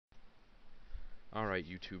Alright,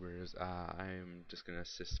 YouTubers, I'm just going to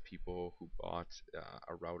assist people who bought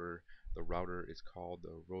a router. The router is called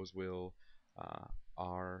the Rosewill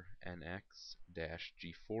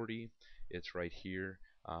RNX-G40. It's right here.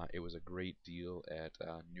 It was a great deal at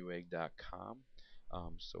Newegg.com.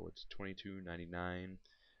 So it's $22.99,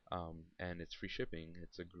 and it's free shipping.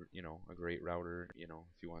 It's a great router. If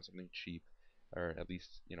you want something cheap, or at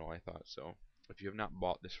least I thought so. If you have not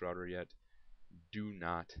bought this router yet, do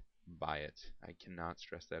not buy it. I cannot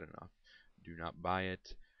stress that enough. Do not buy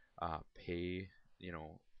it. Pay, you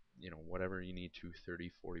know, whatever you need to, 30,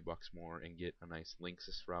 40 bucks more, and get a nice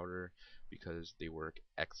Linksys router because they work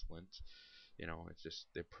excellent. It's just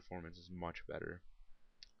the performance is much better.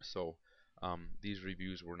 So these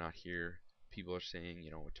reviews were not here. People are saying,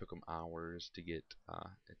 it took them hours to get.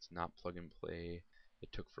 It's not plug and play.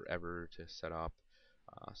 It took forever to set up.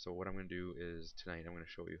 So what I'm going to do is tonight I'm going to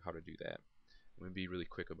show you how to do that. I'm going to be really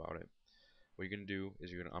quick about it. What you're going to do is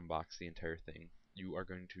you're going to unbox the entire thing. You are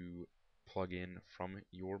going to plug in from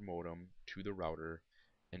your modem to the router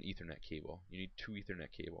an Ethernet cable. You need two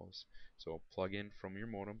Ethernet cables. So plug in from your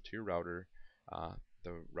modem to your router. Uh,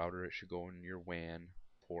 the router, it should go in your WAN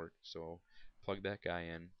port. So plug that guy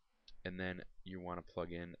in, and then you want to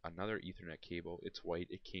plug in another Ethernet cable. It's white.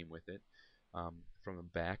 It came with it. From the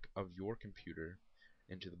back of your computer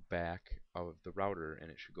into the back of the router, and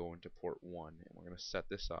it should go into port 1, and we're going to set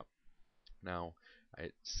this up. Now,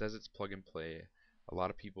 it says it's plug and play. A lot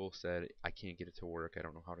of people said, I can't get it to work, I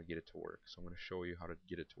don't know how to get it to work. So I'm going to show you how to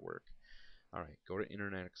get it to work. Alright, go to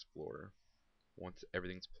Internet Explorer once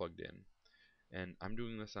everything's plugged in. And I'm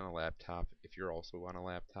doing this on a laptop. If you're also on a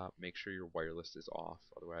laptop, make sure your wireless is off,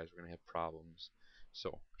 otherwise we're going to have problems.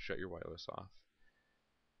 So, shut your wireless off.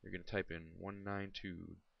 You're going to type in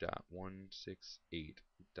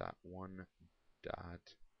 192.168.1.254,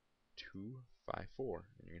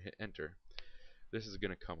 and you're going to hit enter. This is going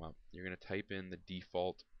to come up. You're going to type in the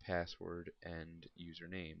default password and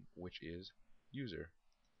username, which is user.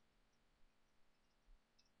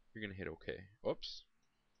 You're going to hit OK. Oops.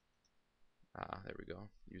 There we go.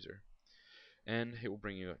 User. And it will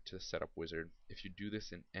bring you to the setup wizard. If you do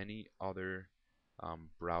this in any other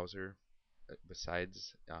browser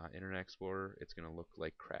besides Internet Explorer, it's going to look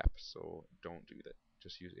like crap. So don't do that.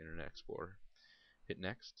 Just use Internet Explorer. Hit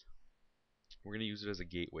next. We're going to use it as a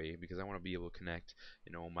gateway because I want to be able to connect,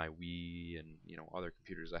 my Wii and, other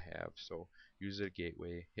computers I have. So use it as a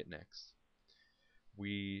gateway, hit next.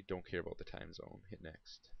 We don't care about the time zone, hit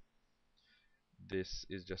next. This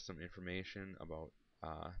is just some information about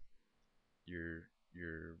your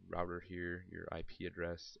router here, your IP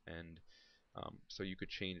address, and so you could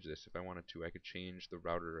change this. If I wanted to, I could change the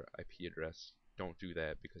router IP address. Don't do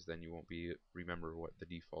that because then you won't remember what the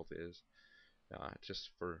default is.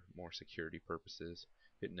 Just for more security purposes,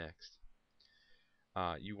 hit next.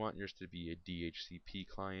 You want yours to be a DHCP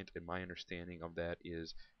client, and my understanding of that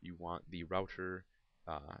is you want the router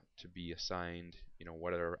to be assigned,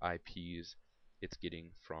 whatever IPs it's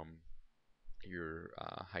getting from your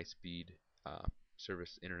high-speed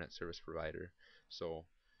internet service provider. So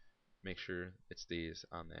make sure it stays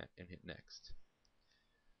on that and hit next.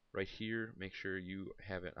 Right here, make sure you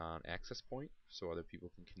have it on access point so other people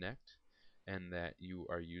can connect, and that you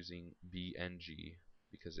are using BNG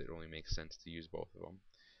because it only makes sense to use both of them.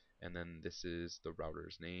 And then this is the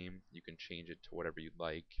router's name. You can change it to whatever you'd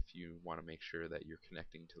like if you want to make sure that you're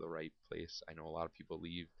connecting to the right place. I know a lot of people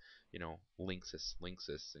leave,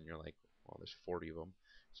 Linksys, and you're like, well, there's 40 of them.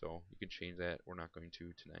 So you can change that. We're not going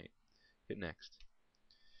to tonight. Hit next.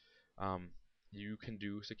 You can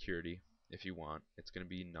do security if you want. It's going to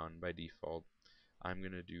be none by default. I'm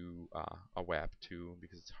going to do a WAP2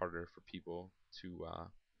 because it's harder for people to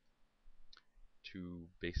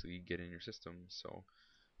basically get in your system. So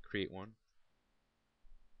create one.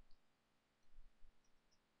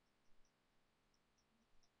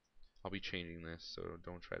 I'll be changing this, so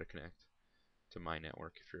don't try to connect to my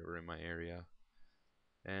network if you're ever in my area.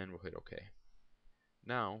 And we'll hit OK.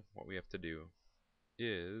 Now, what we have to do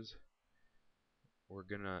is we're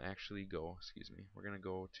gonna actually go, we're gonna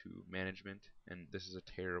go to management, and this is a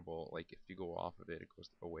terrible, like if you go off of it, it goes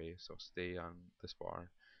away, so stay on this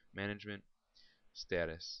bar. Management,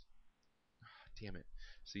 status. Damn it.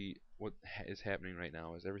 See, what is happening right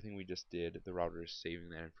now is everything we just did, the router is saving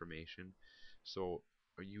that information. So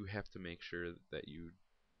you have to make sure that you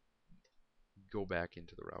go back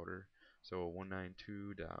into the router. So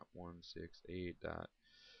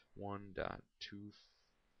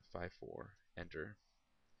 192.168.1.254, enter.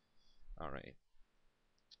 Alright,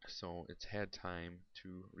 so it's had time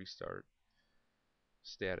to restart.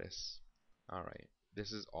 Status. Alright,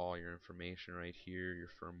 this is all your information right here, your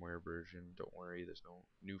firmware version. Don't worry, there's no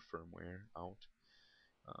new firmware out.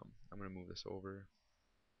 I'm going to move this over.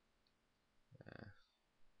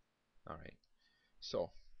 Alright,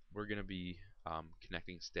 so we're going to be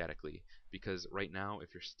connecting statically, because right now if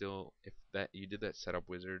that you did that setup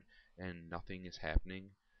wizard and nothing is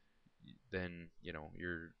happening, then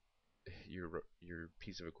your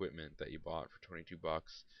piece of equipment that you bought for 22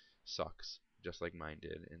 bucks sucks, just like mine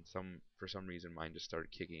did. And for some reason mine just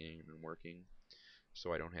started kicking in and working,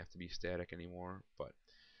 so I don't have to be static anymore. But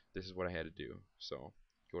this is what I had to do. So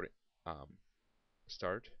go to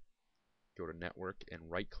start, go to network, and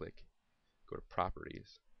right click, go to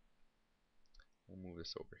properties. We'll move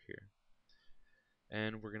this over here,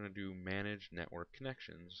 and we're going to do manage network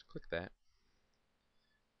connections. Click that,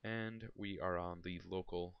 and we are on the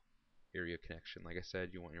local area connection. Like I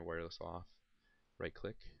said, you want your wireless off. Right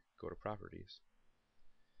click, go to properties.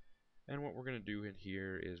 And what we're going to do in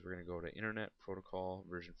here is we're going to go to Internet Protocol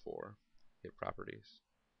version 4, hit properties,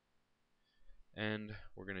 and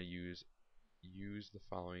we're going to use the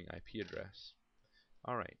following IP address.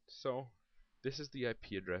 Alright, so this is the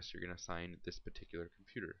IP address you're going to assign this particular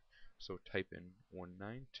computer. So type in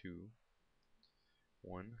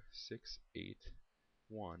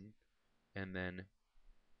 192.168.1, and then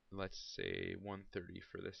let's say 130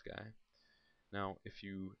 for this guy. Now, if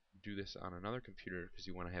you do this on another computer because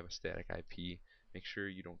you want to have a static IP, make sure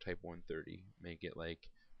you don't type 130. Make it like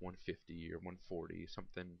 150 or 140,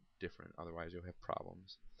 something different. Otherwise, you'll have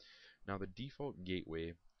problems. Now, the default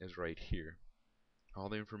gateway is right here. All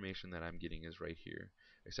the information that I'm getting is right here,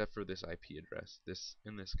 except for this IP address. This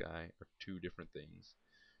and this guy are two different things.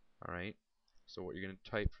 Alright? So what you're going to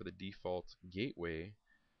type for the default gateway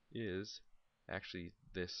is actually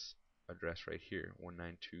this address right here,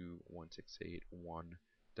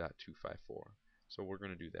 192.168.1.254. So we're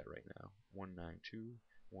going to do that right now.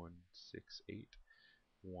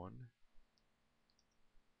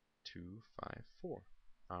 192.168.1.254.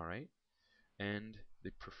 Alright. And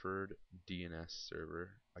the preferred DNS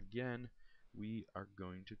server, again, we are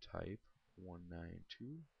going to type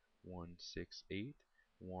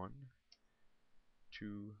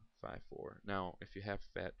 192.168.1.254. Now, if you have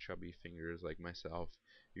fat, chubby fingers like myself,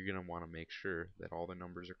 you're going to want to make sure that all the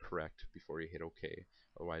numbers are correct before you hit OK.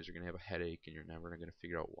 Otherwise, you're going to have a headache and you're never going to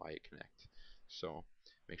figure out why it connects. So,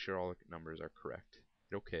 make sure all the numbers are correct.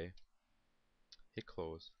 Hit OK, hit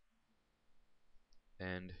close,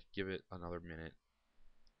 and give it another minute,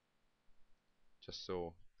 just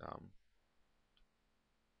so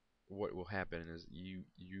what will happen is you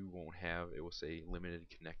won't have, it will say limited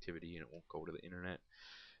connectivity and it won't go to the internet.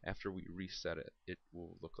 After we reset it, it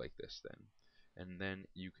will look like this then. And then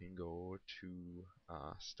you can go to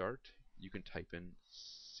start. You can type in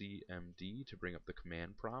cmd to bring up the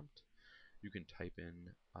command prompt. You can type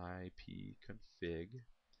in ipconfig,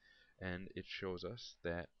 and it shows us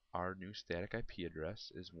that our new static IP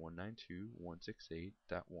address is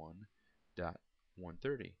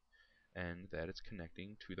 192.168.1.130, and that it's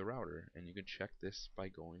connecting to the router. And you can check this by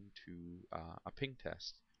going to a ping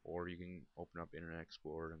test, or you can open up Internet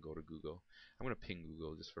Explorer and go to Google. I'm going to ping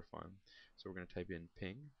Google just for fun. So we're going to type in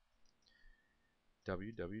ping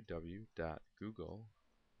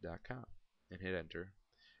www.google.com and hit enter.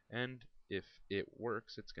 And if it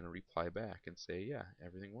works, it's going to reply back and say, yeah,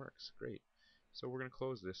 everything works. Great. So we're going to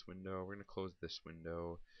close this window. We're going to close this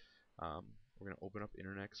window. We're going to open up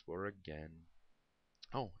Internet Explorer again.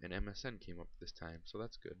 Oh, and MSN came up this time, so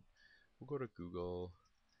that's good. We'll go to Google,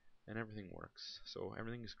 and everything works. So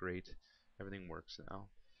everything is great. Everything works now.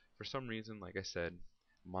 For some reason, like I said,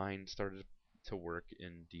 mine started to work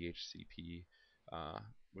in DHCP.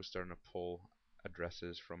 Was starting to pull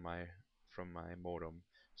addresses from my modem.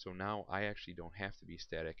 So now I actually don't have to be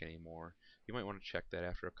static anymore. You might want to check that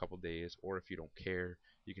after a couple days, or if you don't care,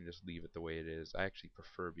 you can just leave it the way it is. I actually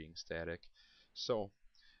prefer being static. So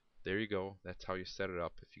there you go. That's how you set it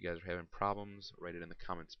up. If you guys are having problems, write it in the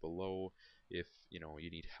comments below. If you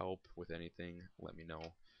need help with anything, let me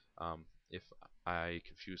know. If I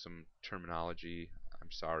confuse some terminology,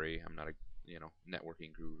 I'm sorry. I'm not a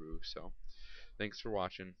networking guru. So thanks for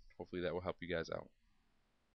watching. Hopefully that will help you guys out.